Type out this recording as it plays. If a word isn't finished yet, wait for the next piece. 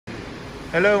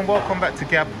Hello and welcome back to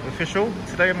Gab Official.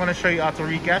 Today I'm going to show you how to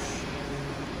regas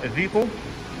a vehicle.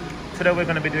 Today we're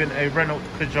going to be doing a Renault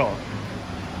Kadjar.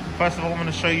 First of all, I'm going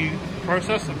to show you the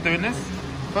process of doing this.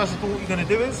 First of all, what you're going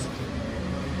to do is,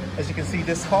 as you can see,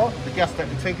 this car, the gas that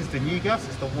we take is the new gas.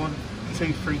 It's the 1,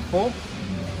 2, 3, 4. The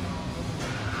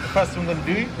first thing I'm going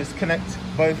to do is connect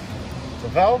both the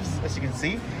valves, as you can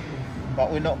see,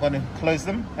 but we're not going to close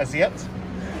them as yet.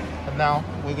 And now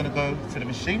we're going to go to the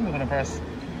machine. We're going to press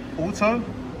auto.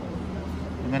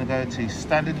 We're going to go to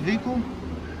standard vehicle,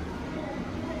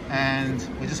 and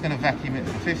we're just going to vacuum it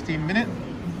for 15 minutes,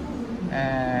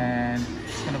 and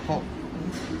it's going to put,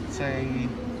 say,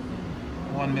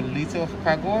 1 milliliter of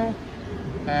PAG oil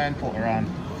and put around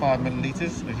 5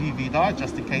 milliliters of UV dye,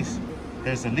 just in case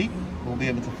there's a leak, we'll be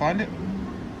able to find it.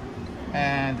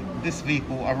 And this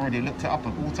vehicle, I've already looked it up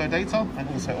on auto data, and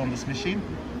also on this machine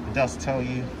it does tell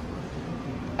you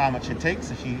how much it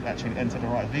takes if you actually enter the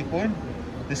right vehicle in.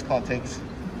 This car takes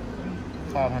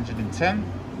 510,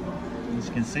 as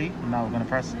you can see. Now we're going to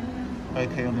press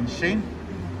OK on the machine.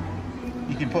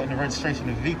 You can put in the registration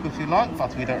of the vehicle if you like,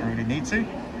 but we don't really need to.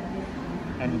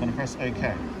 And we're going to press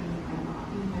OK.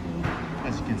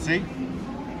 As you can see,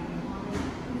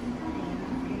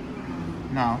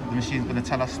 now the machine is going to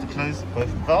tell us to close both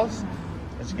valves,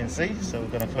 as you can see. So we're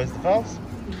going to close the valves.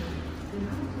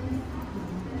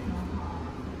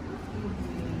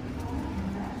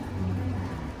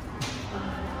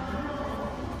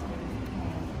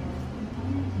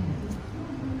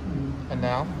 And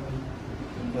now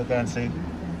we're going to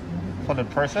follow the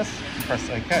process and press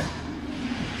OK.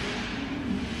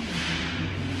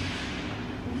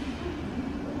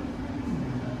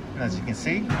 And as you can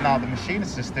see, now the machine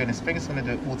is just doing its thing. It's going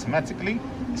to do it automatically.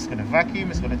 It's going to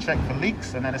vacuum, it's going to check for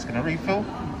leaks, and then it's going to refill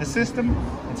the system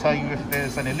and tell you if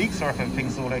there's any leaks or if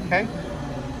everything's all okay.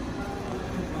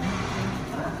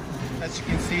 As you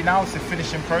can see now, it's a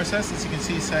finishing process. As you can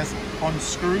see, it says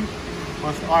unscrew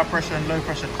both high pressure and low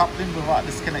pressure coupling without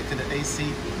disconnecting the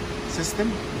AC system.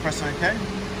 You press OK. As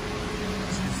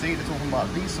you can see, they're talking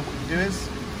about these, so what you do is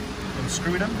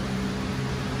unscrew them.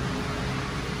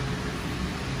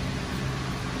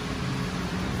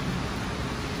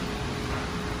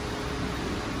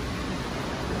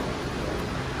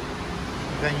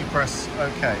 Then you press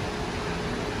OK.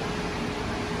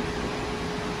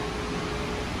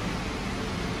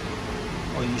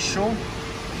 Are you sure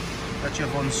that you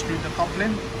have unscrewed the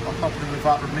coupling or coupling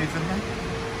without removing them?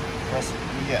 Press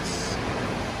yes.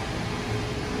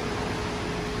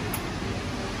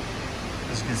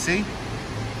 As you can see,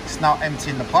 it's now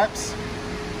emptying the pipes.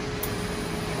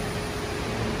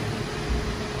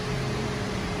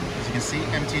 As you can see,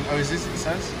 emptying hoses, it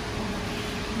says.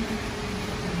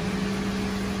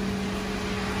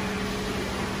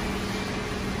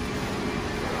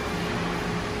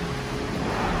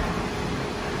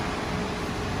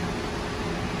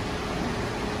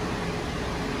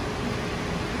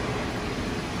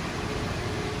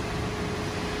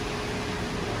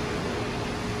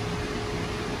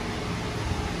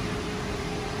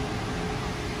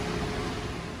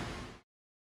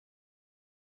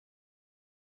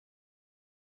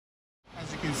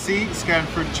 As you can see, it's going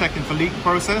through the checking for leak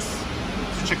process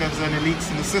to check if there's any leaks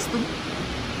in the system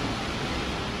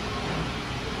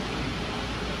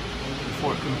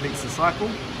before it completes the cycle.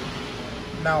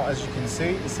 Now, as you can see,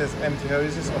 it says empty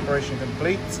hoses, operation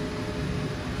complete.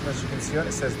 As you can see on it,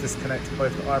 it says disconnect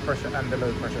both the high pressure and the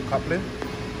low pressure coupling.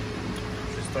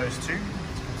 Just those two,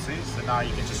 as you can see. So now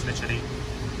you can just literally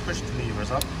push the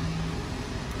levers up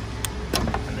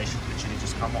and they should literally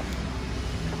just come off.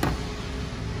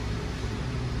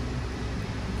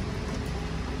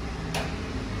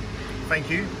 Thank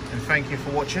you, and thank you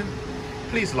for watching.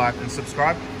 Please like and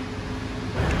subscribe,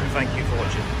 and thank you for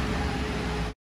watching.